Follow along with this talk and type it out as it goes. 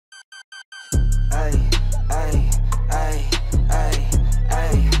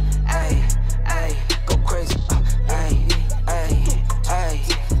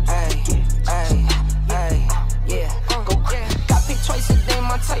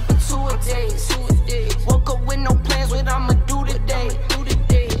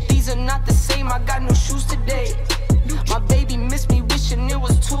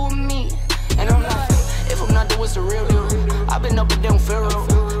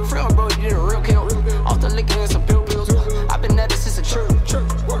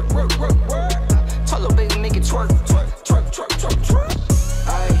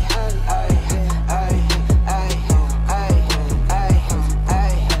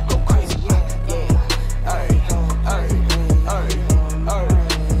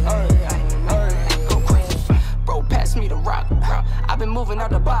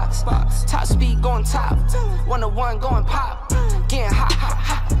one going pop. Getting hot, hot,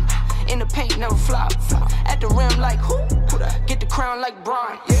 hot. In the paint, never flop. At the rim like who? Get the crown like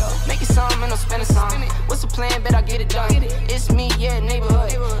Braun. Make it some and I'm spending some. What's the plan? Bet I get it done. It's me, yeah,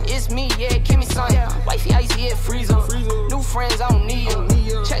 neighborhood. It's me, yeah, Kimmy son. Wifey icy, yeah, freezer. New friends, I don't need them.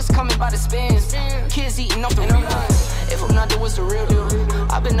 Checks coming by the spins. Kids eating off the reruns. If I'm not there, what's the real deal?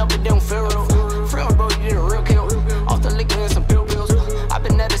 I've been up and down Pharaoh. Friend, bro, you did a real kill. Off the liquor and some pill pills. I've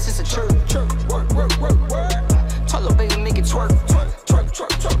been at it since a church. Work, work, work, work. Tell little baby, make it twerk. Twerk, twerk, twerk,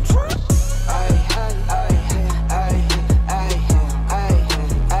 twerk, twerk.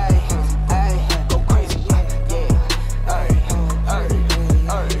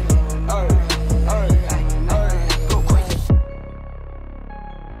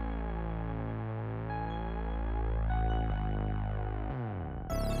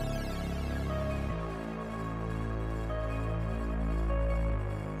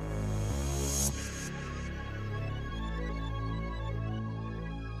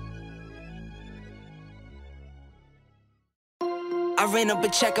 I ran up a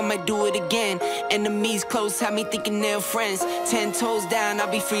check, I might do it again. Enemies close, had me thinking they're friends. 10 toes down,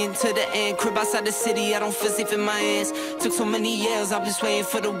 I'll be free until the end. Crib outside the city, I don't feel safe in my hands. Took so many years, I'm just waiting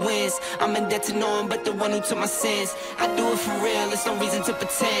for the wins. I'm in debt to no one but the one who took my sins. I do it for real, there's no reason to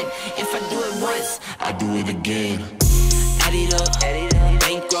pretend. If I do it once, I do it again. Add it up,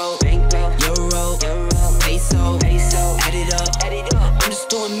 bankroll, euro, peso, add it up. I'm just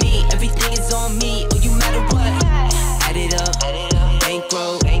doing me, everything is on me. Oh, you matter what? Add it up.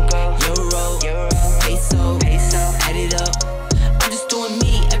 Bankroll, euro, peso, add it up. I'm just doing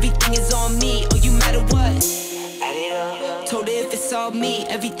me, everything is on me. Oh, you matter what? Add it up. Told her if it's all me,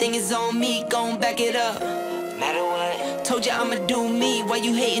 everything is on me. Gon' back it up. Matter what? Told you I'ma do me. Why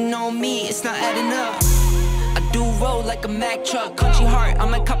you hating on me? It's not adding up. I do roll like a Mack truck. Country heart, I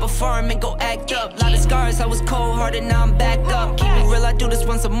might cop a farm and go act up. Lot of scars, I was cold-hearted, now I'm backed up. Keep it real, I do this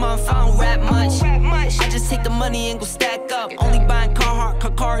once a month, I don't rap much. I just take the money and go stack up. Only buying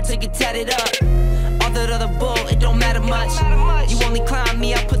car, take it tatted up. All that other bull, it don't matter much. You only climb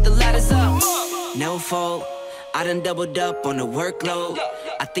me, I put the ladders up. No fault, I done doubled up on the workload.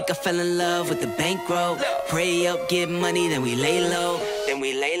 I think I fell in love with the bankroll. Pray up, get money, then we lay low.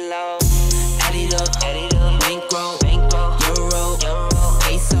 Add it up, bankroll, euro,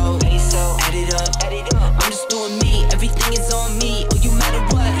 peso, add it up. I'm just doing me, everything is on me. Oh, you matter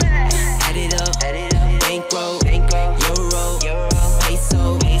what? Add it up, bankroll, euro,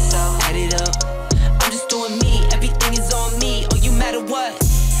 peso, add it up. I'm just doing me, everything is on me. Oh, you matter what?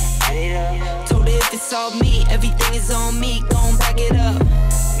 Add it up. Told her if it's all me, everything is on me. Gon' back it up.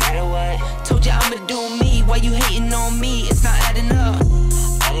 Matter what? Told you I'ma do me. Why you hating on me? It's not adding up.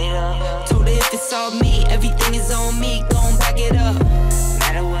 Told her if it's all me, everything is on me. Gon' back it up.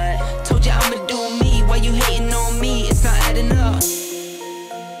 Matter what? Told you I'ma do me. Why you hating on me? It's not adding up.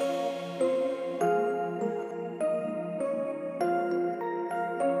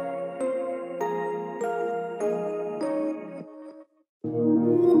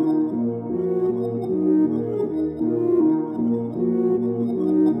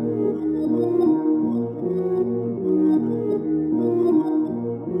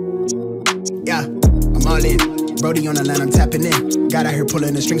 Brody on the line, I'm tapping in. God out here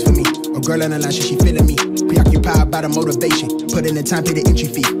pulling the strings for me. A girl on the line, she feeling me. Preoccupied by the motivation. Put in the time, pay the entry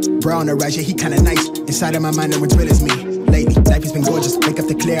fee. Bro on the rise, yeah, he kinda nice. Inside of my mind, no one's real as me. Lately, life has been gorgeous. Wake up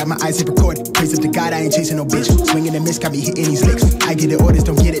to clear out my eyes, hit record. Praise up to God, I ain't chasing no bitch. Swinging the miss, got me hitting these licks. I get the orders,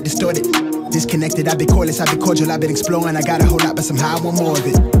 don't get it distorted. Disconnected, I've been cordless, I've been cordial, I've been exploring. I got a whole lot, but somehow I want more of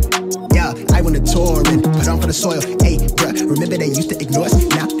it. Yeah, I went to touring, put on for the soil. Hey, bruh, remember they used to ignore us?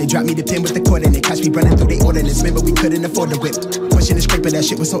 Now they dropped me the pin with the cord and they catch me running through the ordinance. Remember we couldn't afford the whip. Pushing the scraper, that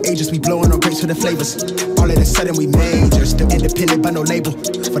shit was so ageless. We blowing on grapes for the flavors. All of a sudden we major, still independent but no label.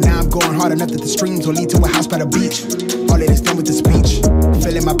 For now I'm going hard enough that the streams will lead to a house by the beach. All of this done with the speech.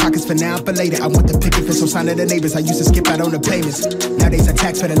 Filling my pockets for now, for later. I want the picket for some sign of the neighbors. I used to skip out on the payments. Nowadays I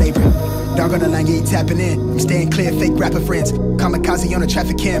tax for the labor. Dog on the line, yeah, he tapping in. I'm staying clear, fake rapper friends. Kamikaze on the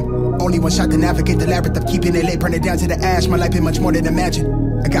traffic cam. Only one shot to navigate the labyrinth of keeping it late, burn it down to the ash. My life been much more than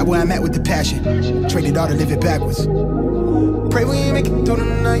imagine. I got where I'm at with the passion. Traded all to live it backwards. Pray we make it through the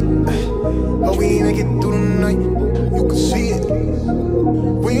night. Oh, we make it through the night. You can see it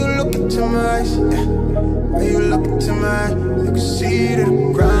when you look into my eyes. When you look into my eyes, you can see it in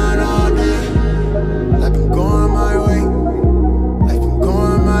the grind all day. Life been going my way. Life been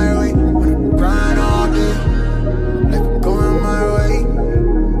going my way. When I grind all day. Life been going my way.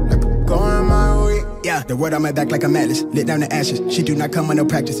 Life been going my way. Yeah, The word on my back like a atlas, lit down the ashes. She do not come with no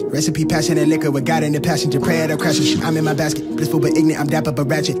practice. Recipe, passion, and liquor with God in the passenger. Prayer that crashes. I'm in my basket, blissful but ignorant. I'm dapper but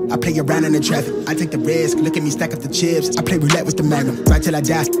ratchet. I play around in the traffic. I take the risk. Look at me stack up the chips. I play roulette with the magnum. Right till I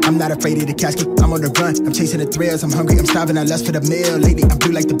die. I'm not afraid of the casket. I'm on the run. I'm chasing the thrills. I'm hungry. I'm starving. I lust for the meal. Lately I'm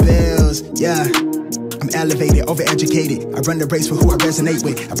blue like the bills. Yeah. I'm elevated, overeducated. I run the race for who I resonate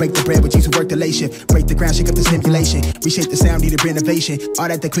with. I break the bread with Jesus who work the late shift. Break the ground, shake up the stimulation. Reshape the sound, needed renovation. All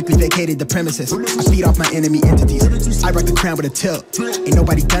that they quickly vacated the premises. I feed off my enemy entities. I rock the crown with a tilt. Ain't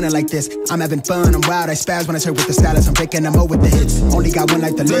nobody done it like this. I'm having fun, I'm wild, I spaz when I serve with the stylist. I'm breaking them over with the hits. Only got one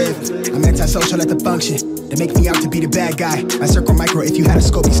life to live. I'm antisocial at the function. They make me out to be the bad guy. I circle micro, if you had a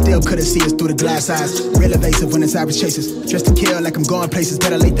scope, you still couldn't see us through the glass eyes. Real evasive when it's average chases. Dressed to kill like I'm going places.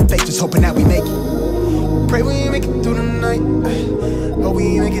 Better late than fake, just hoping that we make it. Pray we make it through the night. Oh,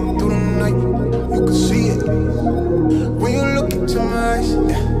 we make it through the night. You can see it when you look into my eyes.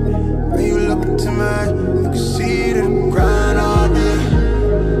 When you look into my eyes, you can see that I'm grind all day.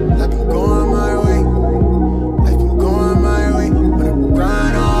 Like I'm going my way. Like I'm going my way. When I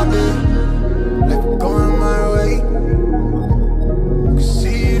grind all day. Like I'm going my way. You can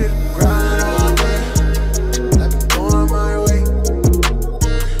see that I'm grind all day. Like I'm going my way.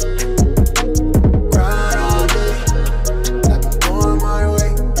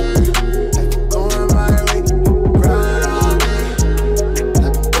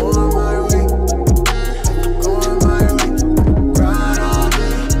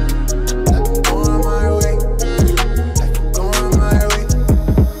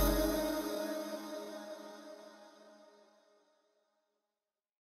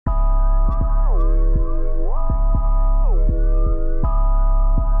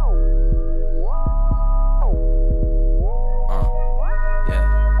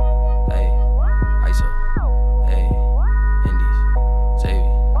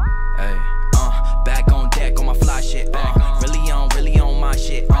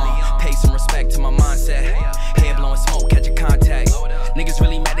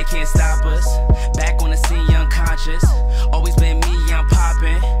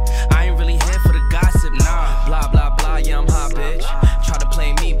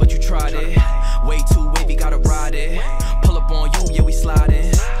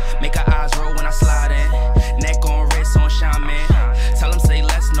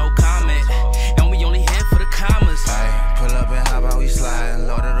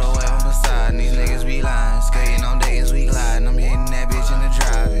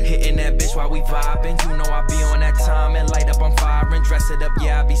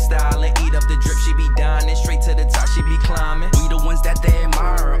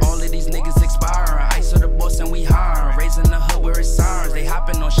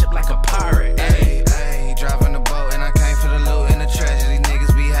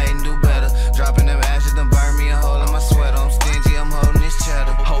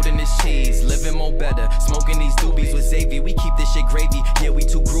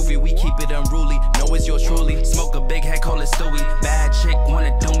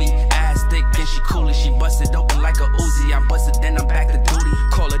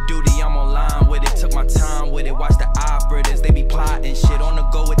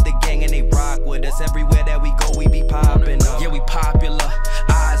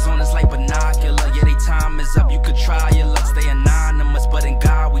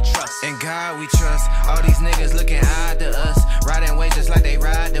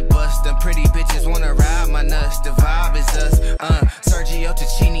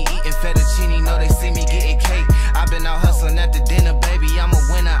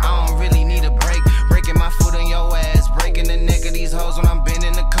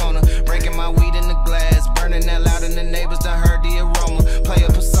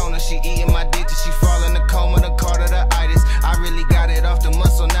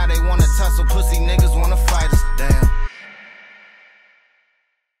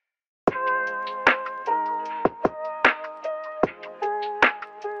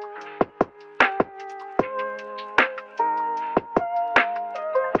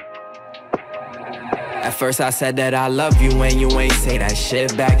 At first I said that I love you and you ain't say that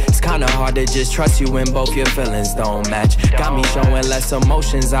shit back. It's kinda hard to just trust you when both your feelings don't match. Got me showing less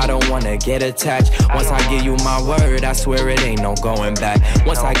emotions, I don't wanna get attached. Once I give you my word, I swear it ain't no going back.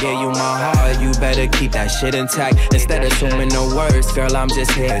 Once I gave you my heart, you better keep that shit intact. Instead of assuming the words, girl, I'm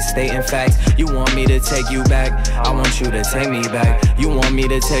just here stating facts. You want me to take you back, I want you to take me back. You want me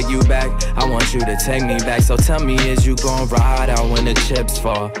to take you back, I want you to take me back. So tell me, is you gon' ride out when the chips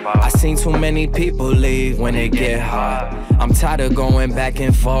fall? I seen too many people leave leave when it get hot. I'm tired of going back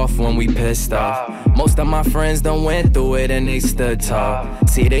and forth when we pissed off. Most of my friends done went through it and they stood tall.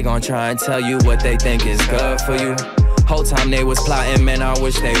 See, they gon' try and tell you what they think is good for you. Whole time they was plotting, man, I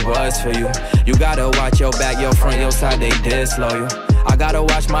wish they was for you. You gotta watch your back, your front, your side, they disloyal. I gotta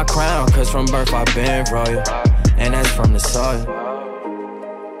watch my crown, cause from birth I've been royal. And that's from the soil.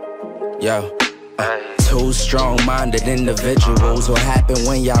 Yo. Two strong-minded individuals. What happen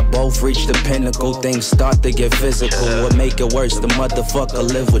when y'all both reach the pinnacle? Things start to get physical. What make it worse, the motherfucker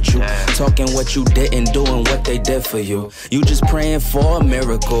live with you, talking what you didn't, doing what they did for you. You just praying for a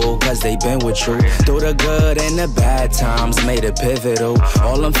miracle, cause they been with you through the good and the bad times, made it pivotal.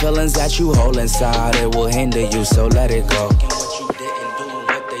 All them feelings that you hold inside, it will hinder you, so let it go. What you didn't, doing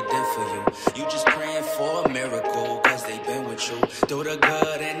what they did for you. You just praying for a miracle, cause they been with you through the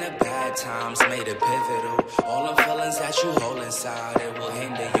good and the bad times, made it pivotal. All the feelings that you hold inside, it will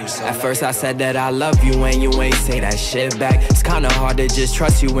hinder you, so at first I said that I love you and you ain't say that shit back. It's kinda hard to just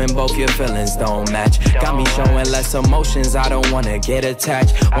trust you when both your feelings don't match. Got me showing less emotions, I don't wanna get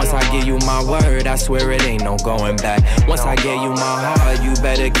attached. Once I give you my word, I swear it ain't no going back. Once I gave you my heart, you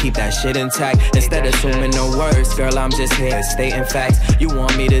better keep that shit intact. Instead of assuming the worst, girl, I'm just here stating facts. You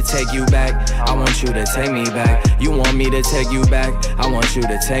want me to take you back, I want you to take me back. You want me to take you back, I want you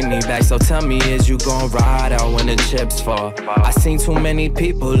to take me back. So tell me, is you gon' ride out when the chips fall? I seen too many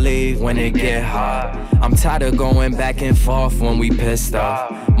people leave when it get hot. I'm tired of going back and forth when we pissed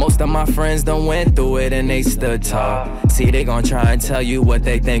off. Most of my friends done went through it and they stood tall. See, they gon' try and tell you what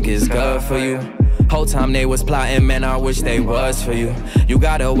they think is good for you. Whole time they was plotting, man, I wish they was for you. You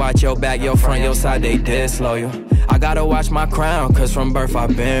gotta watch your back, your front, your side, they disloyal. I gotta watch my crown, cause from birth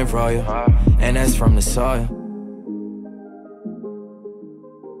I've been royal. And that's from the soil.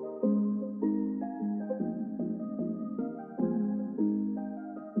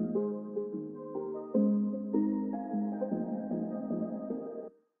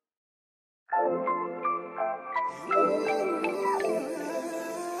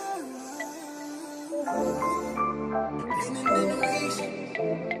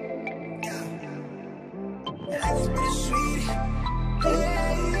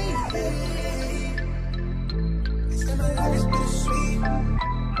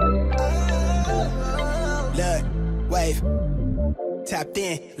 Look, wave. Tapped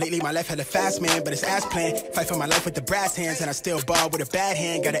in. Lately my life had a fast man, but it's ass plan. Fight for my life with the brass hands, and I still ball with a bad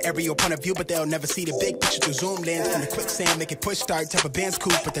hand. Got an aerial point of view, but they'll never see the big picture through zoom lens. From the quicksand, make it push start, type of band's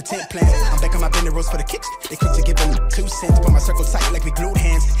coupe with the tent plan. I'm back on my bender roast for the kicks. They quick to give them 2 cents. Put my circle tight like we glued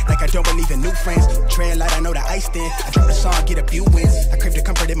hands. Like I don't believe in new friends. Trail light, I know the ice thin. I drop the song, get a few wins. I crave the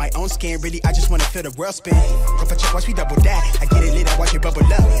comfort in my own skin. Really, I just wanna feel the world spin. If I check, watch me double that. I get it lit, I watch it bubble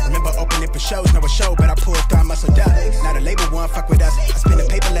up. Remember opening for shows, no a show, but I pulled through, I muscled up. Not a label one, fuck with us. I spin the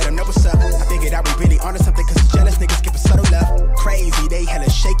paper, let them know what's up. I figured I was really onto something, cause it's jealous niggas give a subtle love. Crazy, they hella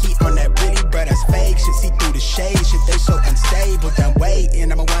shaky on that really, but that's fake. Shit, see through the shade, shit, they so unstable. Done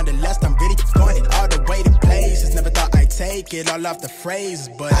waiting, I'm a wanderlust, I'm really going all the way to places. Never thought I'd take it all off the phrases,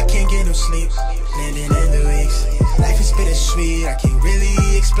 but I can't get no sleep, landing in the weeks. Life is bittersweet, I can't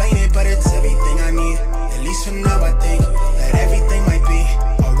really explain it, but it's everything I need. At least for now, I think that everything might be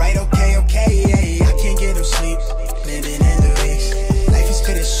alright, okay, yeah. I can't get no sleep, landing in the weeks. Life is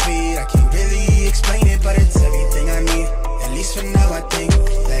bittersweet, I can't really explain it, but it's everything I need. At least for now, I think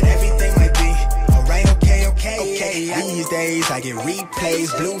that everything might be alright, okay. These days I get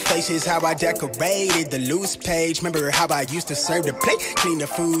replays, blue faces, how I decorated the loose page. Remember how I used to serve the plate, clean the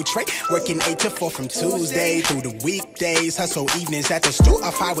food tray, working 8 to 4 from Tuesday through the weekdays. Hustle evenings at the stool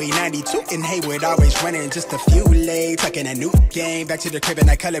off Highway 92 in Hayward, always running just a few late. Tucking a new game, back to the crib and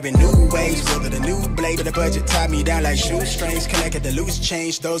I color in new ways. Building a new blade, but the budget tied me down like shoestrings. Collected the loose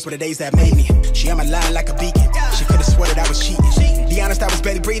change, those were the days that made me. She on my line like a beacon, she could've swore that I was cheating. Be honest, I was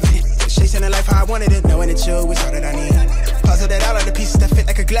barely breathing, chasing the life how I wanted it, knowing that you was all that I need. Puzzle that all of the pieces that fit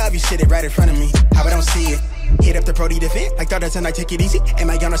like a glove, you sit it right in front of me, how I don't see it. Hit up the Brody to vent, like thought that's tonight, take it easy. Am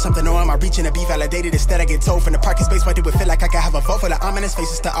I on or something, or am I reaching to be validated? Instead I get told from the parking space, why do it feel like I could have a vote full of ominous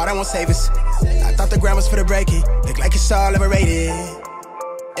faces to all that won't save us? I thought the ground was for the breaking, look like it's all overrated.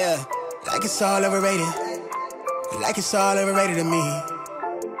 Yeah, like it's all overrated. Like it's all overrated to me.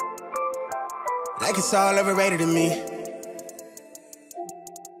 Like it's all overrated to me.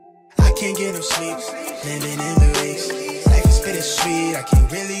 I can't get no sleep, landing in the weeks. Life is bittersweet, I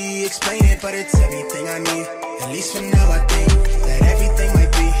can't really explain it, but it's everything I need. At least for now, I think that everything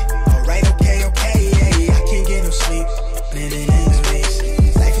might be alright, okay, yeah. I can't get no sleep, landing in the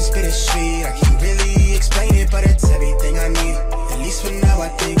weeks. Life is bittersweet, I can't really explain it, but it's everything I need. At least for now, I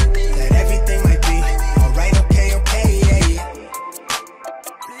think that everything might be alright, okay, yeah.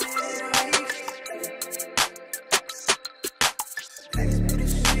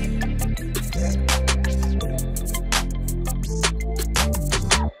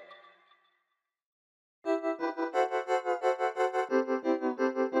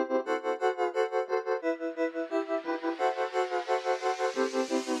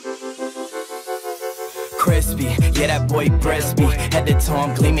 crispy, yeah, that boy breast me. Head to toe,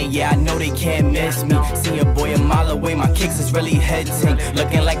 I'm gleaming, yeah, I know they can't miss me. See a boy a mile away, my kicks is really hitting.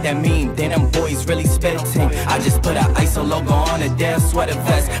 Looking like that meme, then them boys really spitting. I just put a ISO logo on a damn sweater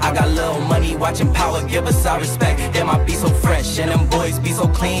vest. I got little money, watching power, give us our respect. Damn, I be so fresh, and them boys be so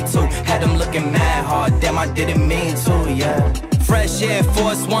clean too. Had them looking mad hard, damn, I didn't mean to, yeah. Fresh Air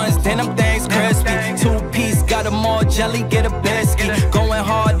Force Ones, then them things crispy. Two-piece, got them all jelly, get a biscuit. Going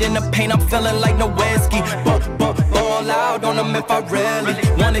hard in the paint, I'm feeling like no whiskey. Ball out on them if I really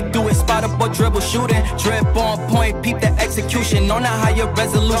wanna do it. Spot up or dribble, shooting. Drip on point, peep the execution. On a higher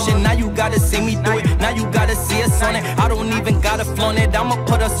resolution, now you gotta see me do it. Now you gotta see us on it. I don't even gotta flaunt it, I'ma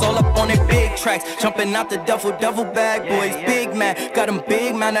put us all up on it. Big tracks, jumping out the duffel bag boys. Big man, got them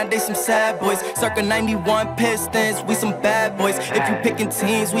big man, now they some sad boys. Circa 91 Pistons, we some bad boys. If you picking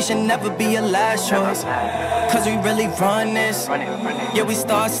teams, we should never be your last choice. Cause we really run this. Yeah, we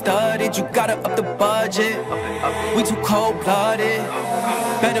star-studded, you gotta up the budget. We too cold-blooded,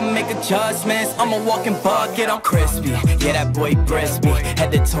 better make adjustments. I'm a walking bucket, I'm crispy. Yeah, that boy breast me.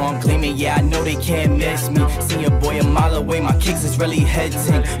 Head to toe, I'm gleaming, yeah, I know they can't miss me. See a boy a mile away, my kicks is really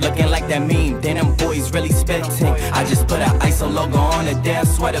hitting. Looking like that meme, then them boys really spitting. I just put a ISO logo on a damn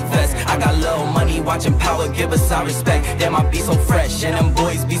sweater vest. I got little money, watching power, give us our respect. Damn, I be so fresh, and them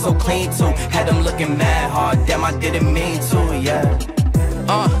boys be so clean too. Had them looking mad hard, damn, I didn't mean to, yeah.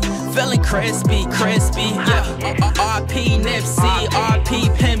 Feeling crispy, yeah. RP Nipsey,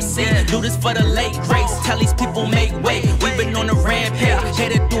 RP Pimp C. Do this for the late greats, tell these people make way. We been on a rampage,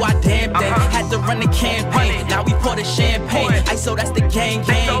 had to do our damn thing. Had to run the campaign, now we pour the champagne. ISO, that's the gang,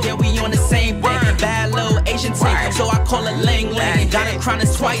 yeah, we on the same thing. Bad little Asian team, so I call it Ling Ling. Gotta crown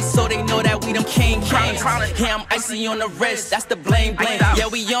us twice, so they know that we them king kings. Yeah, I'm icy on the wrist, that's the bling bling. Yeah,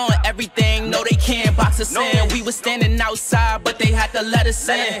 we on everything, no they can't box us in. We was standing outside, but they had to let us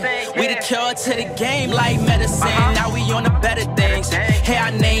in. We the cure to the game like medicine. Now we on the better things. Hear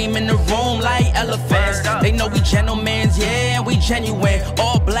our name in the room like elephants. They know we gentlemen, yeah, we genuine.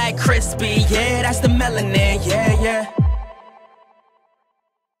 All black, crispy, yeah, that's the melanin, yeah.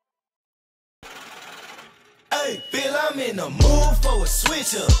 Hey, Bill, I'm in the mood for a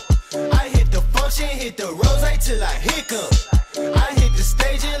switch up. I hit the function, hit the rose till I hiccup. I hit the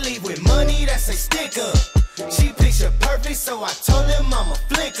stage and leave with money that say stick up. She picture perfect, so I told him I'm a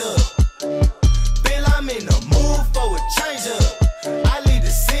flick up. Bill, I'm in the mood for a change up. I leave the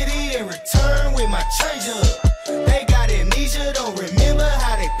city and return with my change up. They got amnesia, don't remember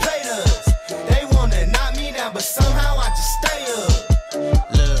how they played us. They wanna knock me down, but somehow I just stay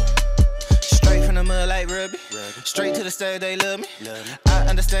up. Look, straight from the mud like Ruby. Straight to the stage, they love me. I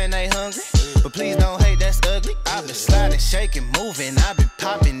understand they hungry, but please don't hate, that's ugly. I've been sliding, shaking, moving, I've been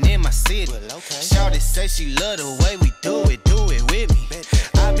popping in my city. Shawty say she love the way we do it with me.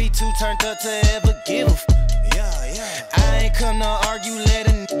 I be too turned up to ever give a I ain't come to argue, let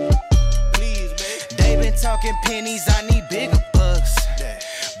a please, babe. They been talking pennies, I need bigger bucks.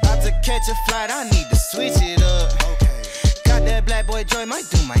 About to catch a flight, I need to switch it up. Got that black boy joy, might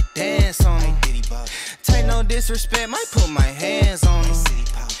do my dance on him. Take no disrespect, might put my hands on him.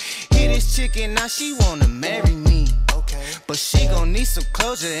 Hit this chicken, now she wanna marry me. But she gon' need some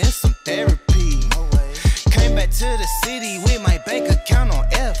closure and some therapy. Came back to the city with my bank account on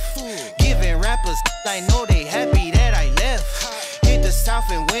F. Giving rappers, I know they happy that I left. Hit the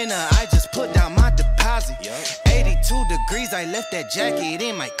south in winter, I just put down my deposit. 82 degrees, I left that jacket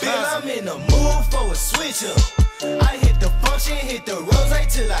in my closet. Bill, I'm in the mood for a switch up. I hit the function, hit the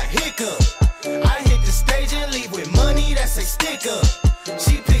rose till I hiccup. I hit the stage and leave with money that say stick up.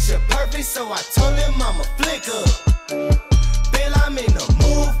 She picture perfect, so I told him I'm a flick up. Bill, I'm in the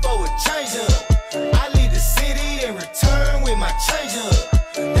mood for a change up. I leave the city and return with my change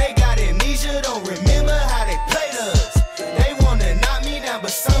up. They got amnesia, don't remember how they played us. They wanna knock me down,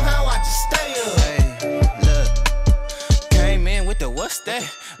 but somehow I just stay up. Hey, look, came in with the what's that?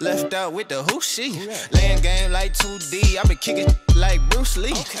 Left out with the who she. Laying game like 2D, I been kicking like Bruce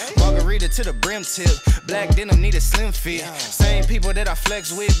Lee. Margarita to the brim tip, black denim need a slim fit. Same people that I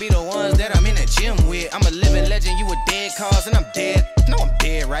flex with be the ones that I'm in the gym with. I'm a living legend, you a dead cause, and I'm dead. No, I'm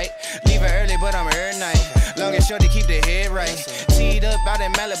dead, right? Leaving early, but I'm here night. Long and short to keep the head right. Teed up out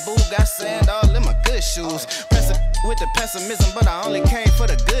in Malibu, got sand all in my good shoes. Press with the pessimism, but I only came for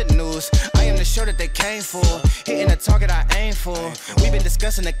the good news. I am the short that they came for. Hitting the target I aim for. We've been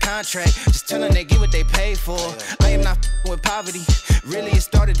discussing the contract, just telling they get what they paid for. I am not with poverty, really it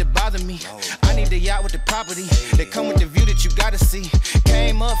started to bother me. I need the yacht with the property, they come with the view that you gotta see.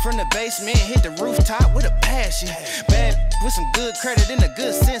 Came up from the basement, hit the rooftop with a passion. Bad with some good credit and a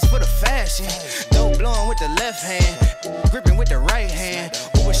good sense for the fashion. Dope blowing with the left hand, gripping with the right hand.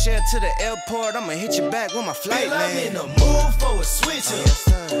 Uber share to the airport, I'ma hit you back when my flight land. I'm in the mood for a switch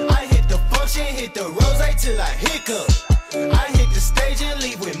up. I hit the function, hit the rose till I hiccup. I hit the stage and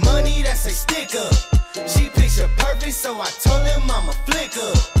leave with money that say stick up. She picture perfect, so I told him I'ma flick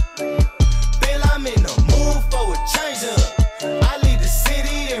up. Feel I'm in the mood for a change up. I leave the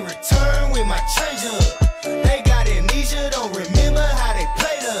city and return with my change up. They got amnesia, don't remember how they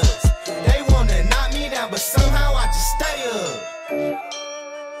played us. They wanna knock me down, but somehow I just stay up.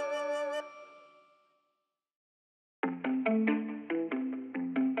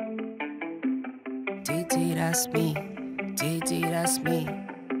 DD, that's me. DD, that's me.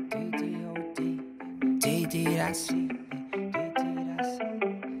 DD, that's me.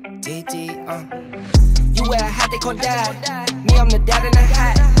 DD, You wear a hat they call dad. Me, I'm the dad in a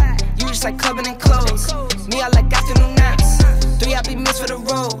hat. You just like clubbing and clothes. Me, I like afternoon naps. 3, I be missed for the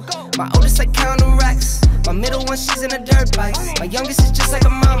road. My oldest like counting racks. My middle one, she's in a dirt bike. My youngest is just like a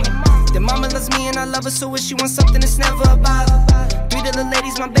mama. The mama loves me and I love her, so if she wants something, it's never about her. 3 little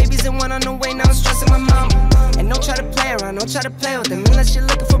ladies, my babies, and 1 on the way. Now I'm stressing my mama. And don't try to play around, don't try to play with them unless you're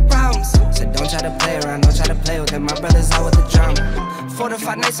looking for problems. So don't try to play around, don't try to play with them. My brother's out with the drama. 4 to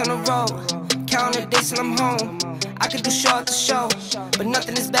 5 nights on the road, counting the days till I'm home. I could do show after show, but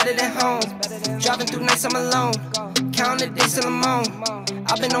nothing is better than home. Driving through nights I'm alone, counting the days till I'm home.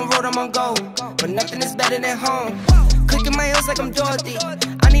 I've been on road, I'm on go, but nothing is better than home. Clicking my heels like I'm Dorothy.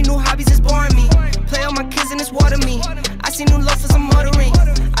 I need new hobbies, it's boring me. Play all my kids and it's water me. I see new loafers, I'm ordering.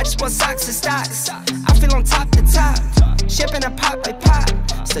 I just bought socks and stocks. I feel on top to top. Shipping a pop by pop.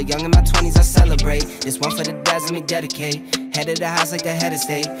 Still young in my 20s, I celebrate. This one for the dads, let me dedicate. Head of the house like the head of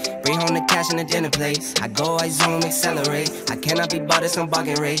state. Bring home the cash and the dinner plate. I go, I zoom, accelerate. I cannot be bought at some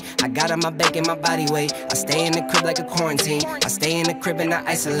bargain rate. I got on my bacon, my body weight. I stay in the crib like a quarantine. I stay in the crib and I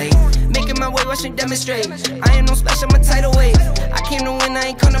isolate. Making my way, watch me demonstrate. I ain't no special, I'm a tidal wave. I came to win,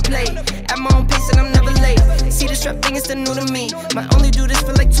 I ain't gonna play. At my own pace and I'm never late. See the strap thing is still new to me. Might only do this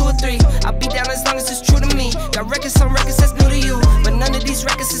for like 2 or 3. I'll be down as long as it's true to me. Got records on records that's new to you, but none of these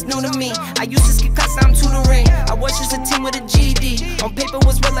records is new to me. I used to skip class, now I'm tutoring. I was just a team with a GED. On paper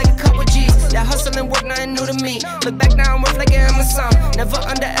was worth like a couple G's. That hustle and work, nothing new to me. Look back now, I'm worth like an Amazon. Never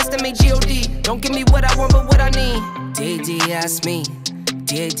underestimate G.O.D. Don't give me what I want, but what I need. DD, that's me.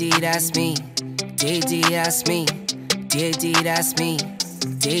 DD, that's me. DD, that's me. DD, that's me.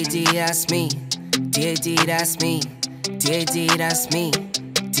 DD, that's me. DD, that's me. DD, that's me.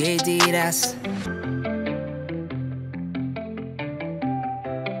 DD, that's.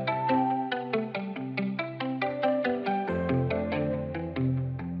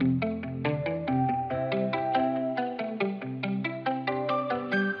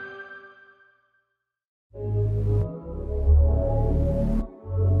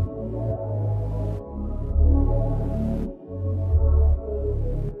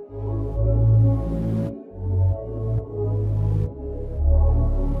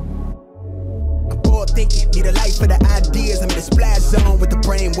 Need a light for the ideas, I'm in the splash zone with the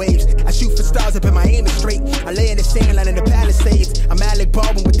brain waves. I shoot for stars up and my aim is straight. I lay in the sand line in the Palisades. I'm Alec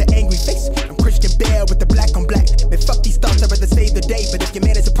Baldwin with the angry face. I'm Christian Bale with the black on black. Man, fuck these thoughts, I'd rather save the day. But if your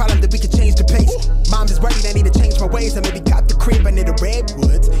man is a problem, then we can change the pace. Mom is worried, I need to change my ways. I maybe cop the crib under the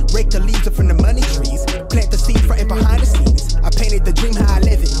redwoods. Rake the leaves up from the money trees. Plant the seed front and behind the scenes. I painted the dream how I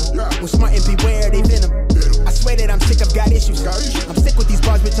live it. With smart and beware they venom. I swear that I'm sick, I've got issues. I'm sick with these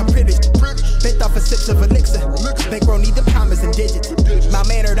bars, bitch, I'm privileged. Bent off a sips of elixir. Bankroll need them commas and digits. My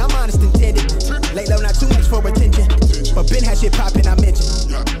mannered, I'm honest intended. Lay low, not too much for attention. But Ben had shit poppin', I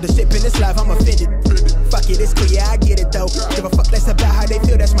mentioned. The shit in this life, I'm offended. Fuck it, it's clear, yeah, I get it though. Give a fuck less about how they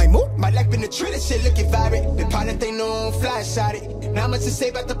feel, that's my mood. My life been a trend, that shit looking vibrant. The pilot they know, fly shot it. Not much to say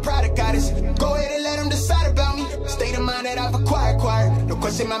about the product goddess. Go ahead and let them decide about me. State of mind that I've acquired. No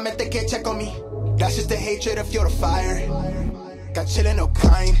question, my method can't check on me. That's just the hatred of fuel to fire. Got chillin', no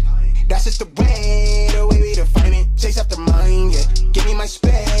crying. That's just the way we define it. Chase after mine, yeah. Give me my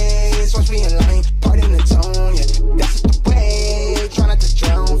space, watch me in line. Pardon the tone, yeah. That's just the way. Try not to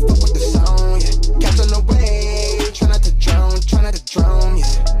drown, fuck with the sound, yeah. Catch on the way, try not to drown, yeah.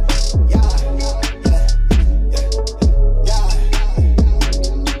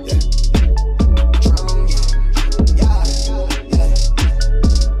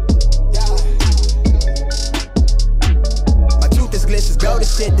 know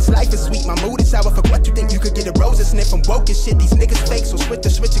this shit. This life is sweet, my mood is sour. For what you think you could get a rose and sniff? I'm woke as shit, these niggas fake, so switch the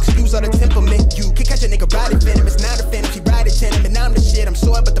switch, excuse all the temperament. You can catch a nigga riding venomous, now the phantom, she riding tandem, and I'm the shit. I'm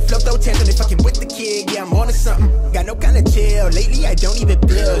sore, but the flow though tandem, they fucking with the kid, yeah, I'm on to something. Got no kind of chill, lately I don't even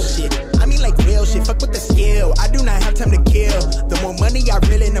build shit. I mean like real shit, fuck with the skill. I do not have time to kill. The more money I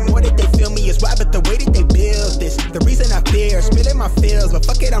reel in, the more that they feel me is why, but the way that they build this, the reason I fear, spilling my feels, but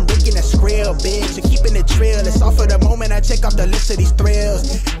fuck it, I'm breaking a skrill, bitch, and keeping it trill. It's all for the moment, I check off the list of these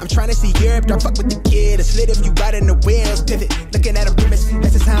thrills. I'm trying to see Europe, don't fuck with the kid. It's lit if you riding the wheels, pivot, looking at a grimace.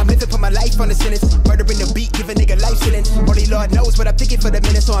 That's just how I'm living, put my life on the sentence. Murdering the beat, give a nigga life sentence. Only Lord knows what I'm thinking for the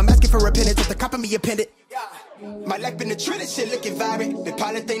minute, so I'm asking for repentance. If the cop of me appended. My life been a trend, shit looking vibrant. The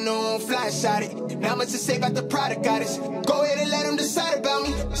pilot they know I'm fly inside it. Now much to say about the product goddess. Go ahead and let them decide about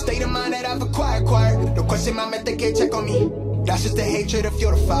me. State of mind that I've acquired. No question my method can't check on me. That's just the hatred to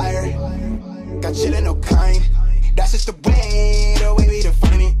fuel the fire. Got chillin' no kind. That's just the way we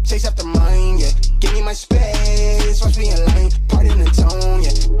define me. Chase after mine, yeah. Give me my space, watch me align. Pardon the tone,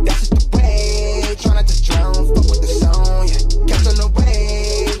 yeah. That's just the way. Try not to drown, fuck with the sound, yeah. Kept on the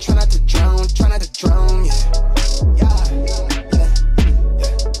way, try not to drown, yeah.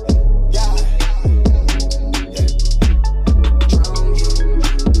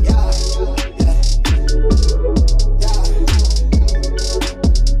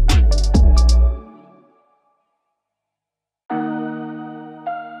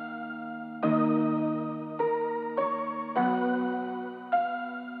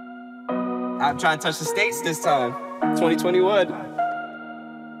 I'm trying to touch the States this time. 2021.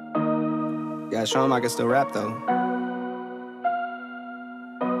 Yeah, show him I can still rap though.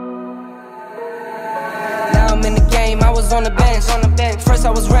 Now I'm in the game, I was on the bench. First I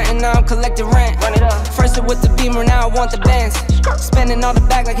was renting, now I'm collecting rent. Run it up. First it with the Beamer, now I want the Benz. Spending all the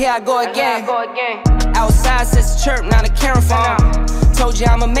bag like here I go again. Outside says the chirp, now the camera phone. Told you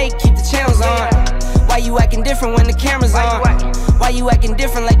I'ma make, keep the channels on. Why you acting different when the camera's on? Why you acting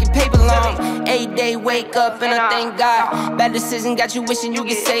different like your paper long? 8 day wake up and I thank God. Bad decision got you wishing you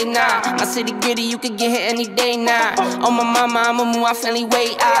could say nah. My city gritty, you could get hit any day now. On my mama, I'ma move my family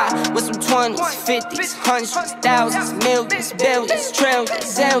way out. With some 20s, 50s, hundreds, thousands, millions, billions, trillions,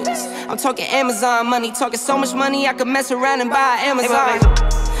 zillions. I'm talking Amazon money, talking so much money I could mess around and buy Amazon.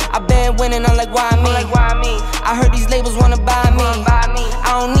 I been winning, I'm like, why me? I heard these labels wanna buy me.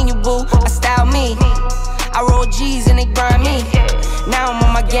 I don't need you, boo, I style me. I roll G's and they grind me. Now I'm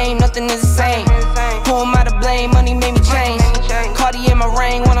on my game, nothing is the same. Who am I to blame? Money made me change. Cardi in my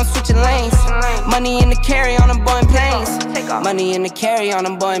ring when I'm switching lanes. Money in the carry on them Boeing planes. Money in the carry on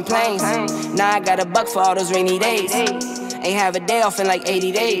them Boeing planes. Now I got a buck for all those rainy days. Ain't have a day off in like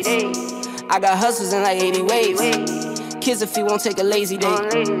 80 days. I got hustles in like 80 ways. Kids if he won't take a lazy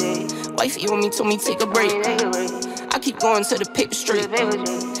day. Wifey on me told me take a break. I keep going to the paper straight.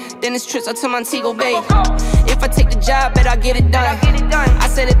 Then it's trips out to Montego Bay. If I take the job, bet I'll get it done. I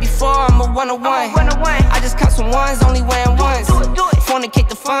said it before, I'm a 101. I just caught some ones, only wearing ones. Fornicate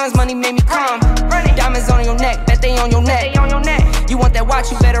the funds, money made me calm. Diamonds on your neck, bet they on your neck. You want that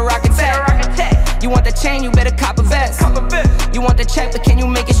watch, you better rock it tech. You want that chain, you better cop a vest. You want the check, but can you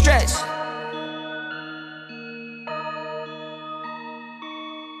make it stretch?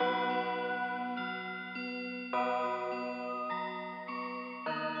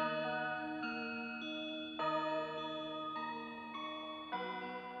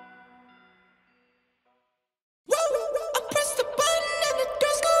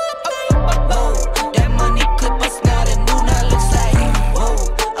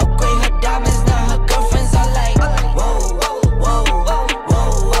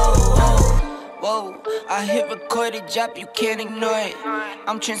 I hit record a drop, you can't ignore it.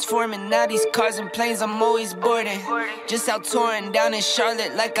 I'm transforming now these cars and planes, I'm always boarding. Just out touring down in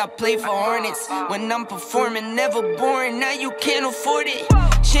Charlotte like I play for Hornets. When I'm performing, never boring, now you can't afford it.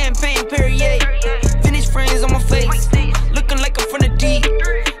 Champagne Perrier, vintage frames on my face. Looking like I'm from the deep,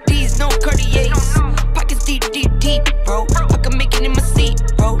 these no Cartiers. Pockets deep, deep, deep, bro. I can make it in my seat,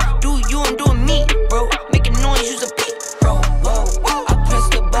 bro. Do you, I'm doing me, bro. Making noise, use a peep, bro. Whoa, whoa. I press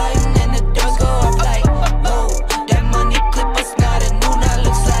the button and the doors go off like, whoa. That money clip us now, the new now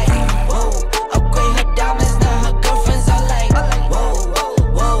looks like, whoa. Upgrade her diamonds, now her girlfriends are like, whoa, whoa,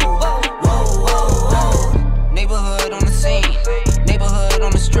 whoa, whoa, whoa. Neighborhood on the scene, neighborhood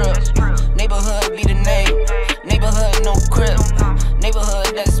on the strip. Neighborhood be the name, neighborhood no crib.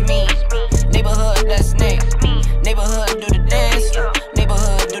 Neighborhood that's me, neighborhood that's Nick. Neighborhood do the dance,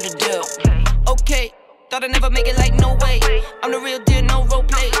 neighborhood do the deal. Okay, thought I'd never make it like no way. I'm the real deal, no role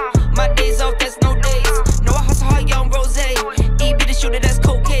play. My days off, that's no days. No, I hustle hard, young rose. E be the shooter, that's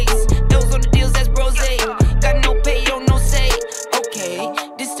cold case. Those on the deals, that's brose. Got no pay, yo, no say. Okay,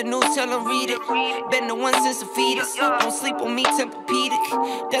 the news, tell them read it. Been the one since the fetus. Don't sleep on me,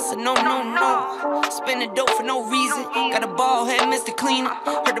 Tempur-Pedic. That's a no, no, no. Spending dope for no reason. Got a bald head, Mr. Cleaner.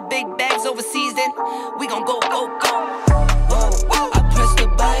 Heard the big bags overseas, then we gon' go, go, go. Whoa, I press the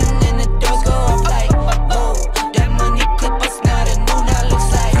button and the doors go off like, whoa. That money clip us now, the new now looks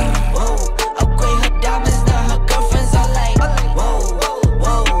like, whoa. Upgrade her diamonds, now her girlfriends are like, whoa,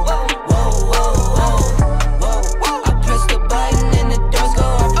 whoa, whoa, whoa, whoa, whoa. I press the button and the doors go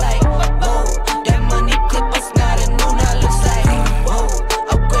off like, whoa. That money clip us now, the new now looks like, whoa.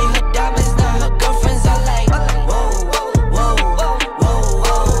 Upgrade her diamonds, now her girlfriends are like, whoa, whoa, whoa, whoa,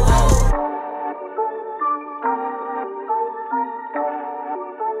 whoa.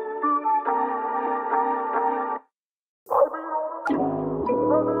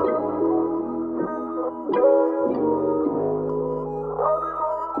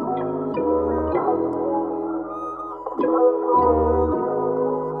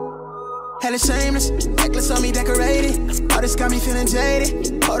 Hella shameless, necklace on me decorated. All this got me feeling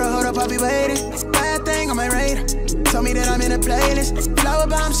jaded. Hold up, I'll be waiting. Bad thing on my radar. Told me that I'm in a playlist. Flower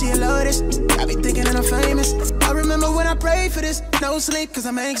bomb, she a lotus. I be thinking that I'm famous. I remember when I prayed for this. No sleep, cause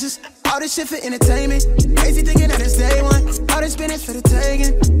I'm anxious. All this shit for entertainment. Crazy thinking that it's day one. All this business for the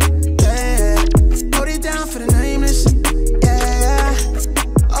taking. Yeah, hold it down for the nameless. Yeah,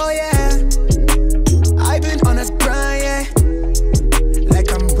 oh yeah. I've been on a grind, yeah.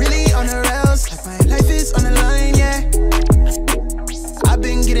 Like I'm really on the rails, like my life is on the line, yeah. I've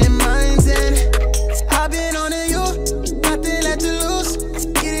been getting mines and I've been on the you, nothing left to lose.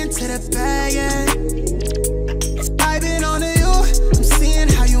 Get into the bag, yeah. I've been on the you, I'm seeing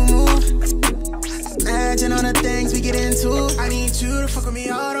how you move. Imagine all the things we get into. I need you to fuck with me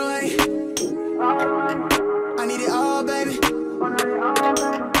all the way. I need it all, baby.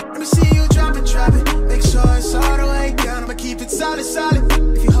 Let me see you drop it, make sure it's all the way down. I'ma keep it solid, solid.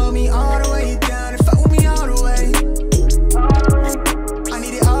 If you hold me all the way down, and fuck with me all the way. I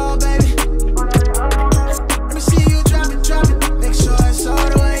need it all, baby. Let me see you drop it, make sure it's all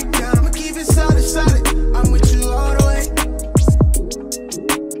the way down. I'ma keep it solid, solid. I'm with you all the way.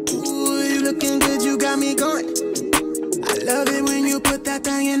 Ooh, you looking good, you got me going. I love it when you put that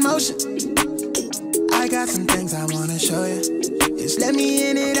thing in motion. I got some things I wanna show you. Just let me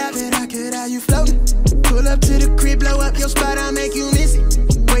in it, I bet I could have you floating. Pull up to the crib, blow up your spot, I'll make you miss it.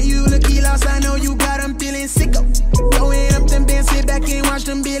 Way you looky lost, I know you got them feeling sicko. Throwing up them bands, sit back and watch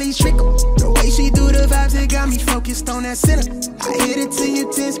them Billies trickle. The way she do the vibes, it got me focused on that center. I hit it till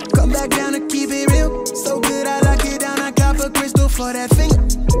you tense, come back down to keep it real. So good, I lock it down, I cop a crystal for that finger.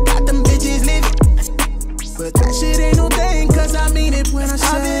 Got them bitches living, but that shit ain't no thing, cause I mean it when I say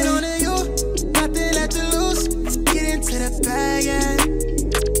I've been on to you, nothing left to lose. Get into the bag, yeah.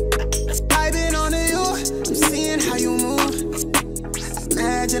 I've been on to you, I'm seeing how you move.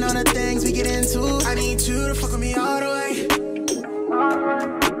 Imagine all the things we get into. I need you to fuck with me all the way.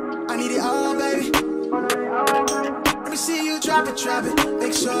 I need it all, baby. Let me see you drop it,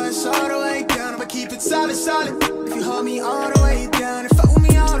 make sure it's all the way down. I'ma keep it solid, solid. If you hold me all the way down, and fuck with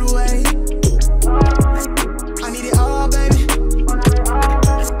me all the way. I need it all, baby.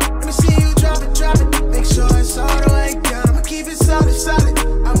 Let me see you drop it, make sure it's all the way down. I'ma keep it solid, solid.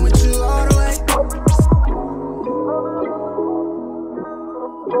 I'm with you all the way.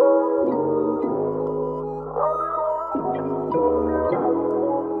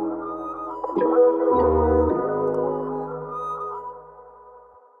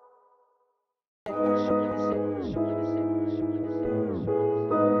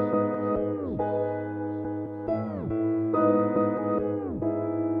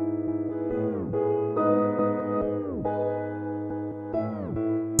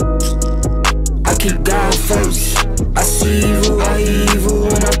 Keep God first. I see evil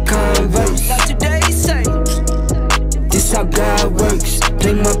when I converse. Not today, say. This how God works.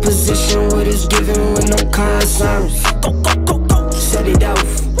 Play my position, what is given with no concerns. Go, go, go, go. Set it off.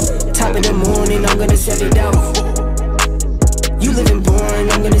 Top of the morning, I'm gonna set it off. You living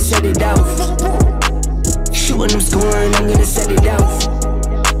boring, I'm gonna set it off. Shooting, I'm scoring, I'm gonna set it off.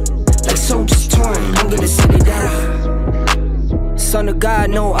 Like soldiers torn, I'm gonna set it off. Son of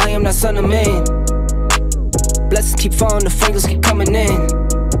God, no, I am not son of man. Blessings keep falling, the fingers keep coming in.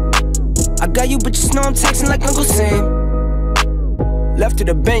 I got you, but just know I'm texting like Uncle Sam. Left to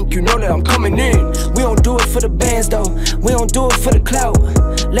the bank, you know that I'm coming in. We don't do it for the bands though, we don't do it for the clout.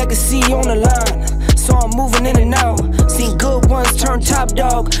 Legacy on the line, so I'm moving in and out. Seen good ones turn top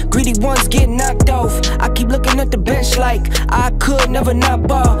dog, greedy ones get knocked off. I keep looking at the bench like I could never not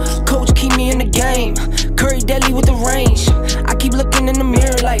ball. Coach keep me in the game, Curry deadly with the range. I keep looking in the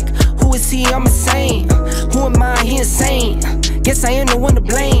mirror like, who is he? I'm insane. Who am I? He insane. Guess I ain't the one to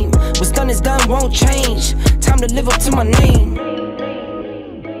blame. What's done is done, won't change. Time to live up to my name.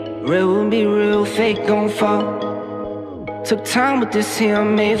 Real will be real, fake gon' fall. Took time with this here,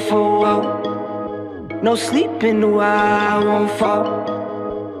 I'm made for a while. No sleep in the while, I won't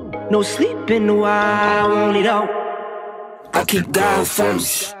fall. No sleep in the while, I won't eat out. I keep God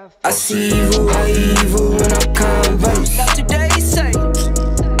first. I see evil, when I converse. Now today say,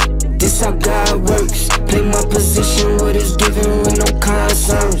 this how God works. Play my position, what is given with no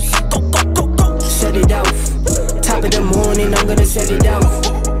concerns. Go, go, go, go. Set it off. Top of the morning, I'm gonna set it off.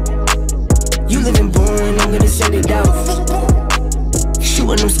 You living boring, I'm gonna set it off.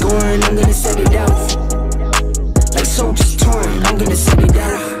 Shooting, I'm scoring, I'm gonna set it off. Like soldiers torn, I'm gonna set it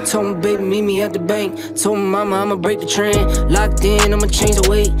off. Told my baby, meet me at the bank. Told my mama, I'ma break the trend. Locked in, I'ma change the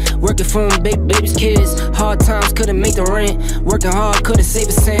weight. Working for my baby's kids. Hard times couldn't make the rent. Working hard couldn't save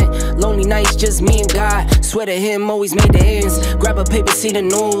a cent. Lonely nights, just me and God. Swear to him, always made the ends. Grab a paper, see the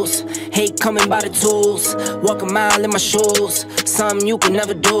news. Hate coming by the tools. Walk a mile in my shoes. Something you can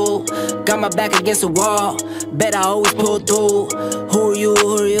never do. Got my back against the wall. Bet I always pull through. Who are you,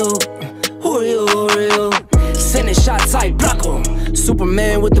 who are you? Who are you, who are you? Sending shots, I block 'em.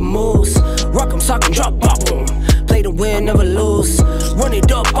 Superman with the moves. Rock 'em, sock 'em, drop, bop 'em. Play to win, never lose. Run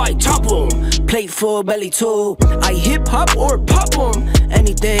it up, I top 'em. Plate full, belly too. I hip hop or pop 'em.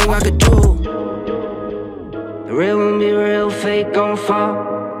 Anything I could do. The real won't be real, fake gon' fall.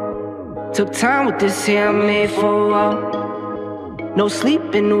 Took time with this here, I made for a while. No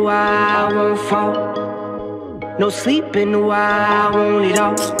sleep in the while, I won't fall. No sleep in the while, I won't eat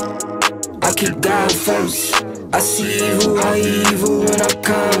out. I keep God first. I see evil, when I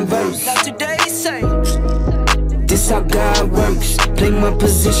converse. Now today say, this how God works. Play my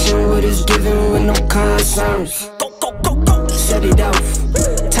position, what is given with no concerns. Go, go, go, go. Set it off.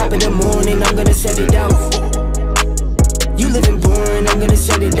 Top of the morning, I'm gonna set it off. You living boring, I'm gonna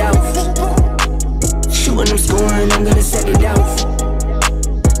set it off. Shooting, I'm scoring, I'm gonna set it off.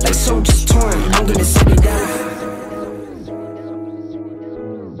 Like soldiers torn, I'm gonna set it off.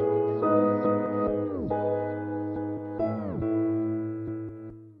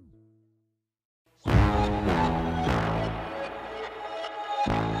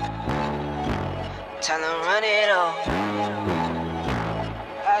 Tell them run it all.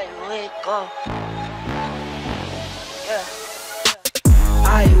 I wake up. Yeah.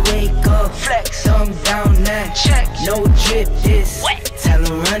 I wake up, flex, I'm down now. Check, no drip, this wet. Tell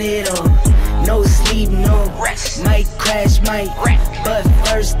them run it all. No sleep, no rest. Might crash, might wreck. But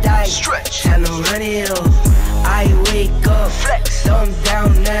first I stretch. Tell them run it all. I wake up, flex, I'm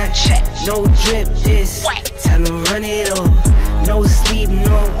down now. Check, no drip, this wet. Tell them run it all. No sleep,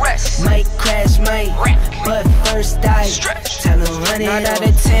 no rest. Might crash, might wreck. But first I stretch. Tell them run it. 9 out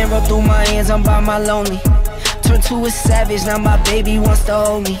of 10 roll through my hands, I'm by my lonely. Turned to a savage, now my baby wants to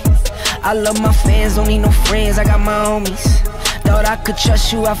hold me. I love my fans, don't need no friends, I got my homies. Thought I could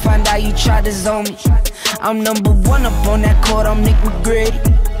trust you, I find out you tried to zone me. I'm number one up on that court, I'm Nick McGrady.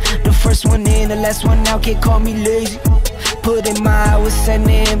 The first one in, the last one out, can't call me lazy. Put in my hours, send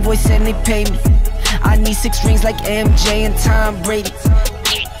the invoice and they pay me. I need 6 rings like MJ and Tom Brady.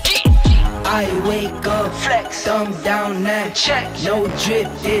 I wake up, flex, thumb down now. Check, no drip,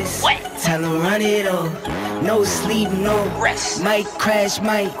 this wet. Tell them run it all. No sleep, no rest. Might crash,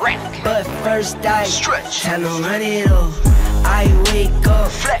 might wreck. But first I stretch. Tell them run it all. I wake up,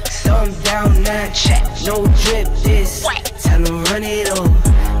 flex, thumb down now. Check, no drip, this wet. Tell them run it all.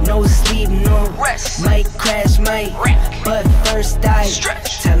 No sleep, no rest. Might crash, might wreck. But first I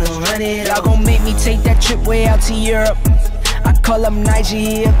stretch. Tell them run it all. Y'all gon' make me take that trip way out to Europe. I call up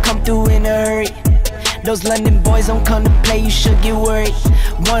Nigeria, come through in a hurry. Those London boys don't come to play, you should get worried.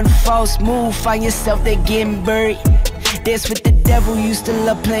 One false move, find yourself there getting buried. Dance with the devil, used to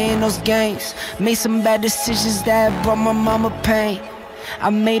love playing those games. Made some bad decisions that brought my mama pain. I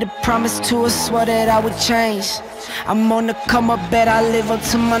made a promise to her, swore that I would change. I'm on the come up, bet I live up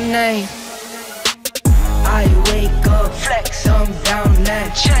to my name. I wake up, flex, I'm down now.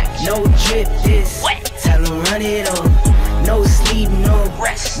 Check, no drip, this wet. Tell them run it all. No sleep, no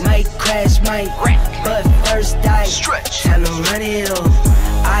rest. Might crash, might wreck. But first I stretch. Tell them run it all.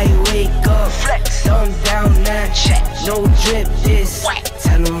 I wake up, flex, thumb down now. Check, no drip, this wet.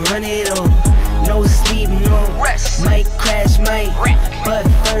 Tell them run it all. No sleep, no rest. Might crash, might wreck. But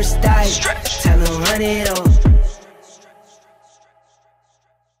first I stretch. Tell them run it all.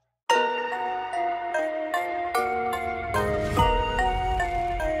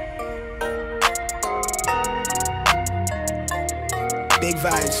 Big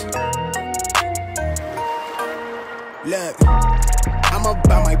vibes. Look, I'm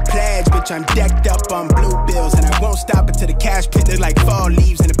about my pledge, bitch, I'm decked up on blue bills. And I won't stop until the cash pit look like fall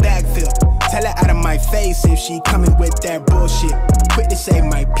leaves in the backfield. Tell her out of my face if she coming with that bullshit. Quick to say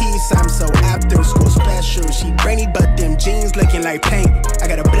my piece, I'm so after school special. She brainy but them jeans looking like paint, I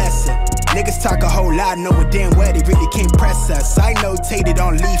gotta bless her. Niggas talk a whole lot, knowing damn well they really can't press us. I notated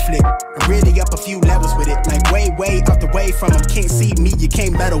on leaflet, I'm really up a few levels with it. Like way off the way from them, can't see me, you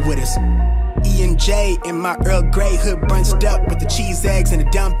can't meddle with us. E&J in my Earl Grey hood bunched up with the cheese eggs and a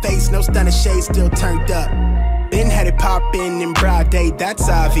dumb face, no stunner shade still turned up. Been had it poppin' in broad day, that's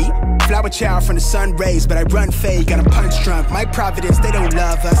Avi. Flower child from the sun rays, but I run fade, got a punch drunk. My providence, they don't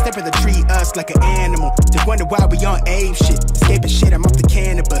love us, they rather treat us like an animal. They wonder why we on Abe shit, escaping shit, I'm off the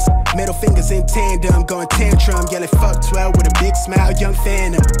cannabis. Middle fingers in tandem, going tantrum, yelling fuck 12 with a big smile, young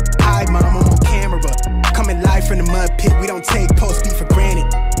phantom. Hi mom, I'm on camera, coming live from the mud pit, we don't take post beat for granted.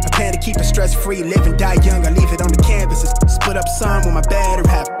 I plan to keep it stress-free, live and die young, I leave it on the canvases. Split up some with my better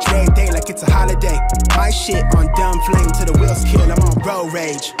half, trade day like it's a holiday. My shit on dumb flame till the wheels kill, I'm on road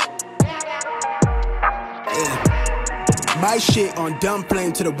rage. Yeah. My shit on dumb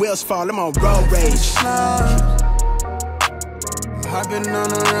flame till the wheels fall, I'm on road rage. I've been on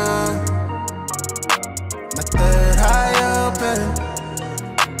the run, my third eye open.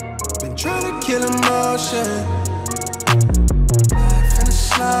 Been trying to kill emotion.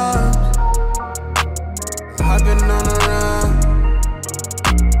 I've been on the run,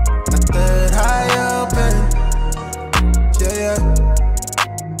 my third eye open. Yeah.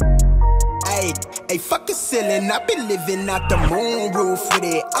 Hey, fuck the ceiling, I've been living out the moon roof with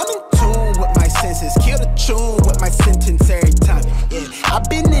it. I'm in tune with my senses, kill the tune with my sentence every time. Yeah, I've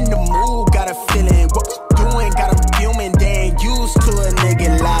been in the mood, got a feeling. What we doing, got 'em fuming, they ain't used to a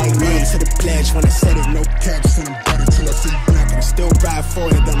nigga like me. To the pledge when I said it, no caps, and I'm better till I see black. And I still ride for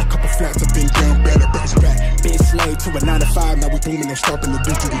it, done a couple flats, I've been down better, bounce back. Been slave to a 9 to 5, now we booming, no stopping the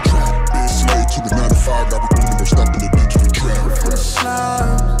digital trap. Been slave to a 9 to 5, now we booming, no stopping the digital trap.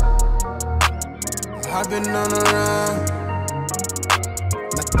 I've been on the run,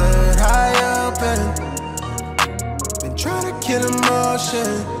 my third eye open. Been trying to kill emotion,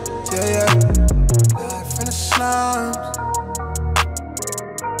 yeah. Life in the slums,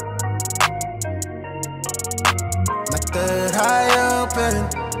 my third eye open.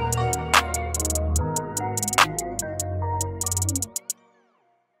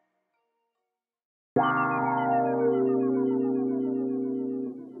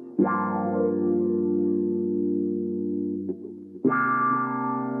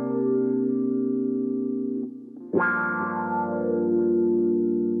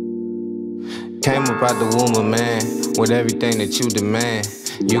 Came up out the womb of man with everything that you demand.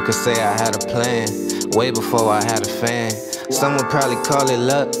 You could say I had a plan way before I had a fan. Some would probably call it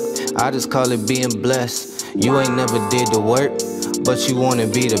luck, I just call it being blessed. You ain't never did the work, but you wanna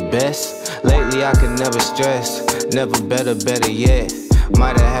be the best. Lately I could never stress, never better yet.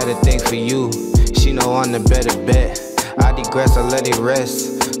 Might have had a thing for you, she know I'm the better bet. I digress, I let it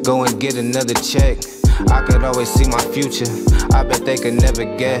rest, go and get another check. I could always see my future, I bet they could never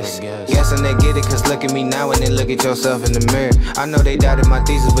guess. Guessing they get it, cause look at me now and then look at yourself in the mirror. I know they doubted my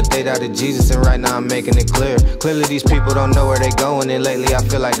thesis, but they doubted Jesus, and right now I'm making it clear. Clearly these people don't know where they going, and lately I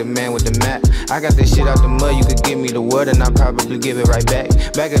feel like the man with the map. I got this shit out the mud, you could give me the word and I'll probably give it right back.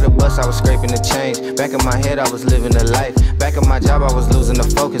 Back of the bus I was scraping the change, back in my head I was living the life. Back in my job I was losing the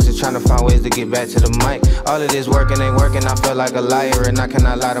focus and trying to find ways to get back to the mic. All of this working ain't working, I felt like a liar and I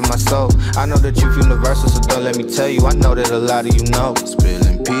cannot lie to my soul. I know the truth universal, so don't let me tell you, I know that a lot of you know.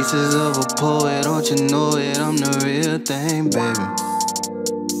 Spilling pieces of a poet, don't you know it, I'm the real thing, baby.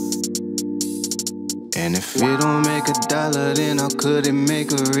 And if it don't make $1, then how could it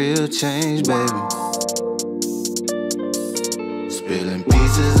make a real change, baby? Spilling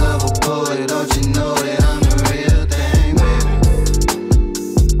pieces of a poet, don't you know it, I'm the real thing, baby.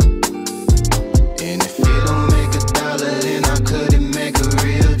 And if it don't make $1, then how could it make a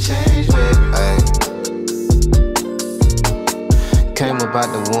real change, baby? Ay. Came up out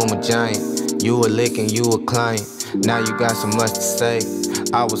the womb a giant, you were licking, you were client. Now you got so much to say,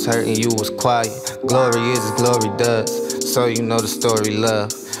 I was hurting, you was quiet. Glory is as glory does, so you know the story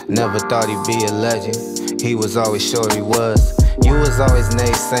love. Never thought he'd be a legend, he was always sure he was. You was always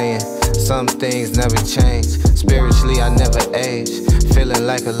naysaying, some things never change. Spiritually I never aged, feeling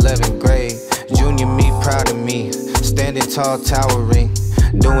like 11th grade. Junior me, proud of me, standing tall, towering,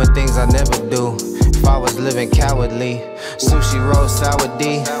 doing things I never do. If I was living cowardly, sushi roll, sour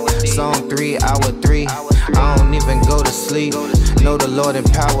D, song 3, hour 3. I don't even go to sleep, know the Lord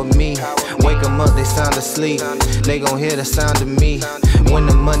empower me. Wake them up, they sound asleep, they gon' hear the sound of me. When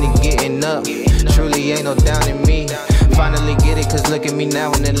the money getting up, truly ain't no down in me. If finally get it, cause look at me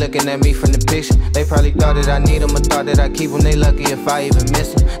now and they're looking at me from the picture. They probably thought that I need them or thought that I keep them. They lucky if I even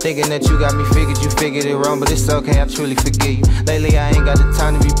miss them. Thinking that you got me figured, you figured it wrong, but it's okay, I truly forgive you. Lately I ain't got the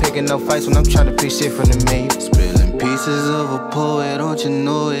time to be picking no fights when I'm trying to pick shit from the menu. Spilling pieces of a poet, don't you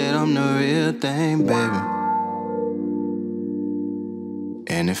know it, I'm the real thing, baby.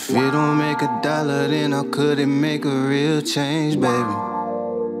 And if it don't make $1, then how could it make a real change, baby?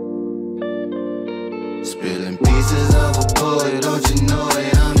 Spilling pieces of a poet, don't you know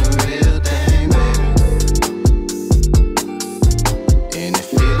it, I'm the real thing, baby. And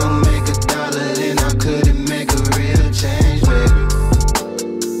if it don't make $1, then how could it make a real change, baby?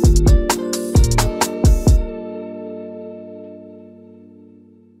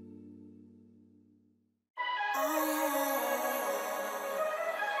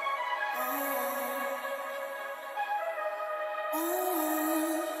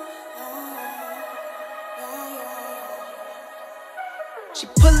 She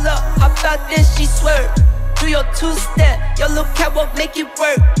pull up, hop out, then she swerve. Do your two-step, your little catwalk, make it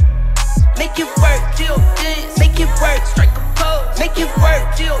work. Make it work, do your dance, make it work. Strike a pose, make it work,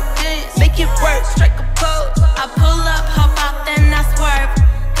 do your dance, make it work. Strike a pose. I pull up, hop out, then I swerve.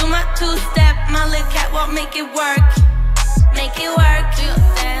 Do my two-step, my little catwalk, make it work. Make it work, do your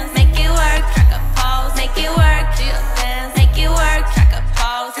dance, make it work. Strike a pose, make it work, do your dance, make it work. Strike a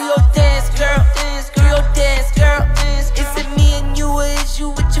pose. Do your dance, girl, dance, do your dance, girl, dance. Is it me and you, or is you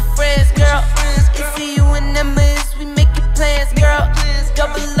with your friends, girl? Is it you and them, or is we making plans, girl?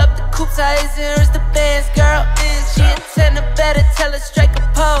 Double up the coops, eyes and hers the bands, girl. She a 10 or better, tell her strike a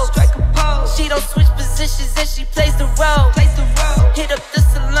pose. She don't switch positions and she plays the role. Hit up the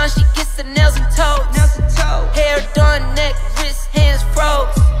salon, she gets her nails and toes. Hair done, neck, wrist, hands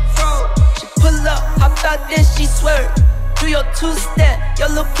froze. She pull up, hop out, then she swerve. Do your two-step, your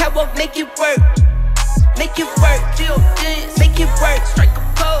little catwalk, make it work. Make it work, do your dance, make it work. Strike a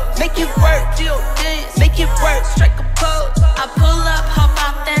pose, make it work, do your dance, make it work. Strike a pose. I pull up, hop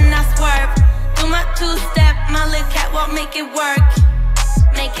out, then I swerve. Do my two-step, my little catwalk, make it work.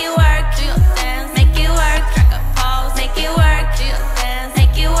 Make it work, do your dance, make it work. Strike a pose, make it work, do your dance,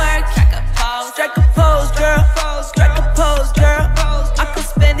 make it work. Strike a pose. Strike a pose, girl. Strike a pose, girl. I could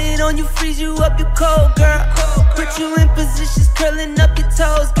spend it on you, freeze you up, you cold, girl. Put you in positions, curling up your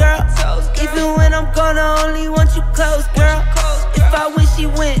toes, girl. Even when I'm gone, I only want you close, girl. If I win, she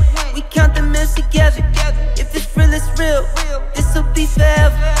win. We count the meals together. If it's real, it's real. This'll be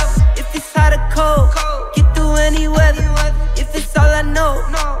forever. If it's hot or cold, get through any weather. If it's all I know,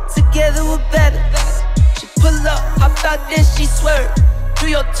 together we're better. She pull up, hop out, then she swerve. Do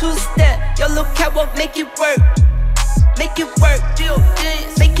your two-step, your little catwalk, make it work. Make it work, do your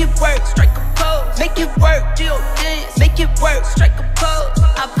dance, make it work. Strike a pose, make it work, do your dance, make it work. Strike a pose.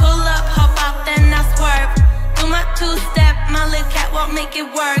 I pull up, hop out, then I swerve. Do my two-step, my little catwalk, make it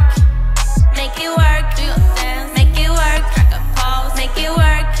work. Make it work, do your dance, make it work. Strike a pose, make it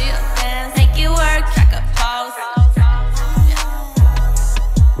work, do your dance, make it work. Strike a pose.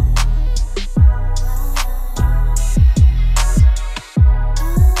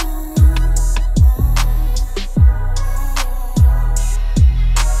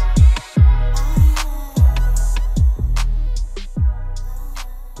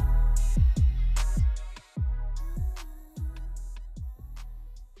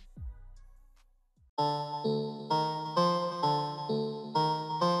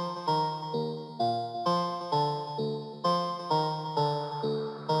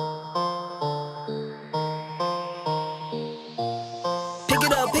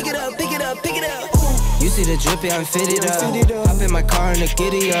 You see the drip, yeah, I'm fitted up. Hop in my car and the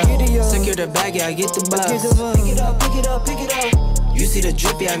giddy up. Secure the bag, yeah, I get the bus. Pick it up, pick it up, pick it up. You see the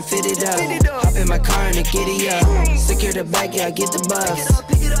drip, yeah, I'm fitted up. Hop in my car and the giddy up. Secure the bag, yeah, I get the bus.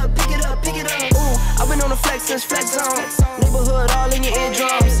 Pick it up, pick it up, pick it up. Ooh, I've been on the flex since flex zone. Neighborhood all in your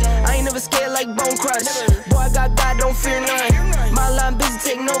eardrums. I ain't never scared like Bone Crush. Boy, I got God, don't fear none. My line busy,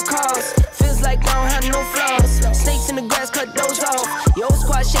 take no calls. Feels like I don't have no flaws. Snakes in the grass, cut those off. Yo,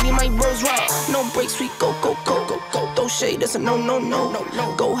 squad shitty, my bros raw. No breaks, we go, go, go, go, go. Throw shade, that's a no, no, no, no,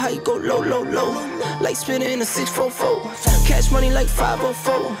 no. Go high, go low, low, low. Like spinning in a 644. Cash money like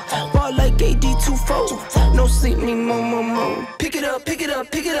 504. Ball like AD24. No sleep, need more, more, more. Pick it up, pick it up,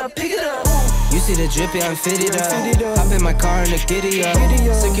 pick it up, pick it up. You see the drip, yeah, I'm fitted up. Hop in my car and the giddy up.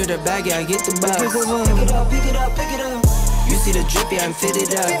 Secure the bag, yeah, I get the bus. Pick it up, pick it up, pick it up. You see the drip, yeah, I'm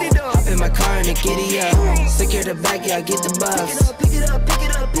fitted up. Hop in my car and the giddy up. Secure the bag, yeah, I get the bus. Pick it up, pick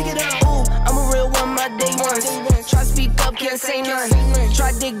it up, pick it up. Ooh, I'm a real one, my day ones. Try speak up, can't say none.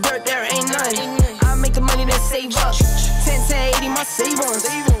 Try dig dirt, there ain't none. I make the money, then save up. 10 to 80, my save ones.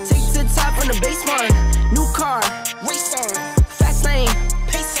 Take to the top from the base one. New car, race on.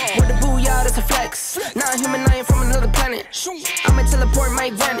 flex. Not human, I ain't from another planet. I'ma teleport,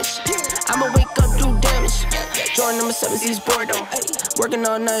 might vanish. I'ma wake up, do damage. Jordan number 7, East Bordeaux. Working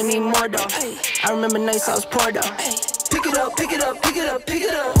all night, need more though. I remember nights I was poor though. Pick it up, pick it up, pick it up, pick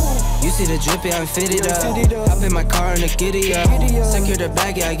it up. You see the drip, yeah, I'm fitted up. Hop in my car and the giddy up. Secure the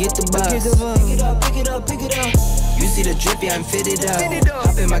bag, yeah, I get the bus. Pick it up, pick it up, pick it up. You see the drip, yeah, I'm fitted up.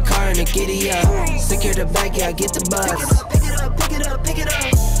 Hop in my car and the giddy up. Secure the bag, yeah, I get the bus. Pick it up, pick it up, pick it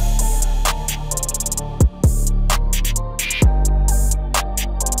up.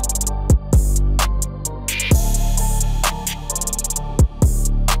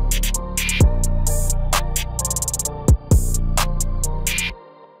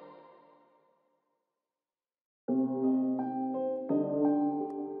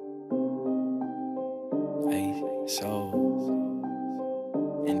 So,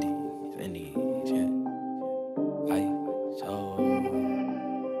 Indies, yeah. So,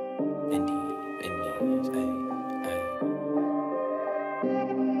 Indies,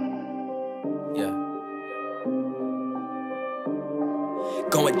 yeah.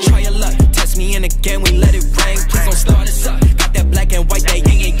 Go and try your luck, test me in again, we let it rain. Please don't start us up, got that black and white, that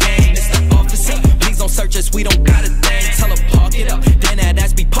yin and yang. It's the officer, please don't search us, we don't got a thing. Tell her park it up, then that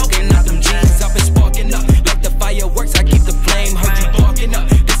ass be poking out them jeans. I've been sparking up, like the fireworks, I keep the flame. Heard you barking up,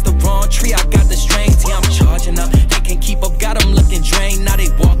 it's the wrong tree, I got the strings. Yeah, I'm charging up, they can't keep up, got them looking drained. Now they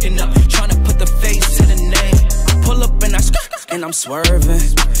walking up, trying to put the face to the name. I pull up and I and I'm swerving.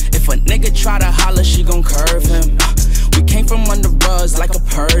 If a nigga try to holler, she gon' curve him. We came from under rugs like a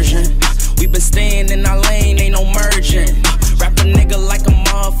Persian. We been staying in our lane, ain't no merging. Wrap a nigga like a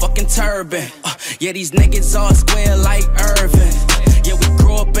motherfucking turban. Yeah, these niggas all square like Irvin. Yeah, we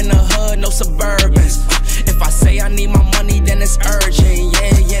grew up in the hood, no Suburbans. If I say I need my money, then it's urgent.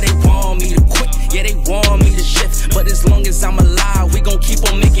 Yeah, they want me to quit. Yeah, they want me to shift. But as long as I'm alive, we gon' keep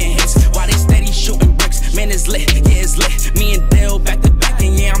on making hits. While they steady shooting bricks, man, it's lit. Yeah, it's lit. Me and Dale back to back,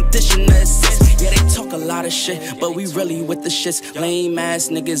 and yeah, I'm dishing the assist. Yeah, they talk a lot of shit, but we really with the shits. Lame ass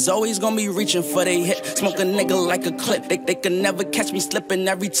niggas always gon' be reaching for they hit. Smoke a nigga like a clip. They can never catch me slipping.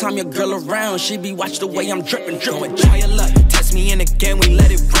 Every time your girl around, she be watch the way I'm dripping. Try your luck, test me in again, we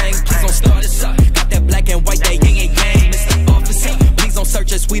let it rain. Please don't start us up, got that black and white, that yin and yang. Mr. Officer, please don't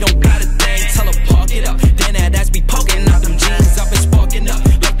search us, we don't got a thing. Tell her park it up, then that ass be poking out them jeans. I've been sparking up,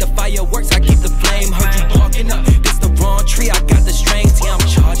 like the fireworks, I keep the flame. Heard you barking up, this the wrong tree, I got the strings. Yeah, I'm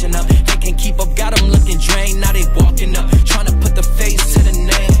charging up, they can't keep up, got them looking drained. Now they walking up, trying to put the face to the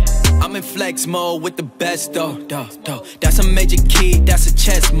name. I'm in flex mode with the best though. That's a major key, that's a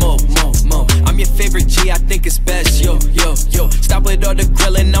chess move. I'm your favorite G, I think it's best. Yo. Stop with all the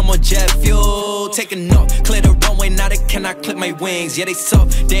grilling, I'm on jet fuel. Taking off, clear the runway, now they cannot clip my wings. Yeah, they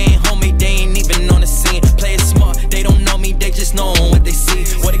soft, they ain't homie, they ain't even on the scene. Play it smart, they don't know me, they just know what they see.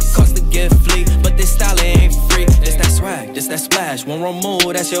 What it costs to get flea, but this style it ain't free. This that swag, this that splash, one wrong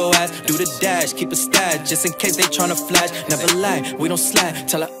move, that's your ass. Do the dash, keep a stash, just in case they tryna flash. Never lag, we don't slack,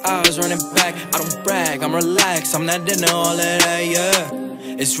 tell her I was running back. I don't brag, I'm relaxed, I'm not into all of that, yeah.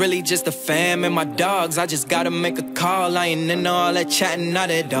 It's really just the fam and my dogs, I just gotta make a call. I ain't into all that chatting, not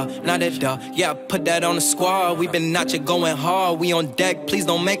at all. Yeah, I put that on the squad, we been out here going hard. We on deck, please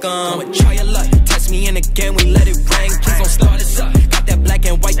don't make 'em. Go and try your luck, test me in again, we let it rain. Please don't start us up, got that black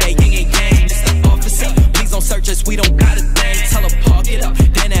and white, that yin and yang. It's the officer, please don't search us, we don't got a thing. Tell her park it up,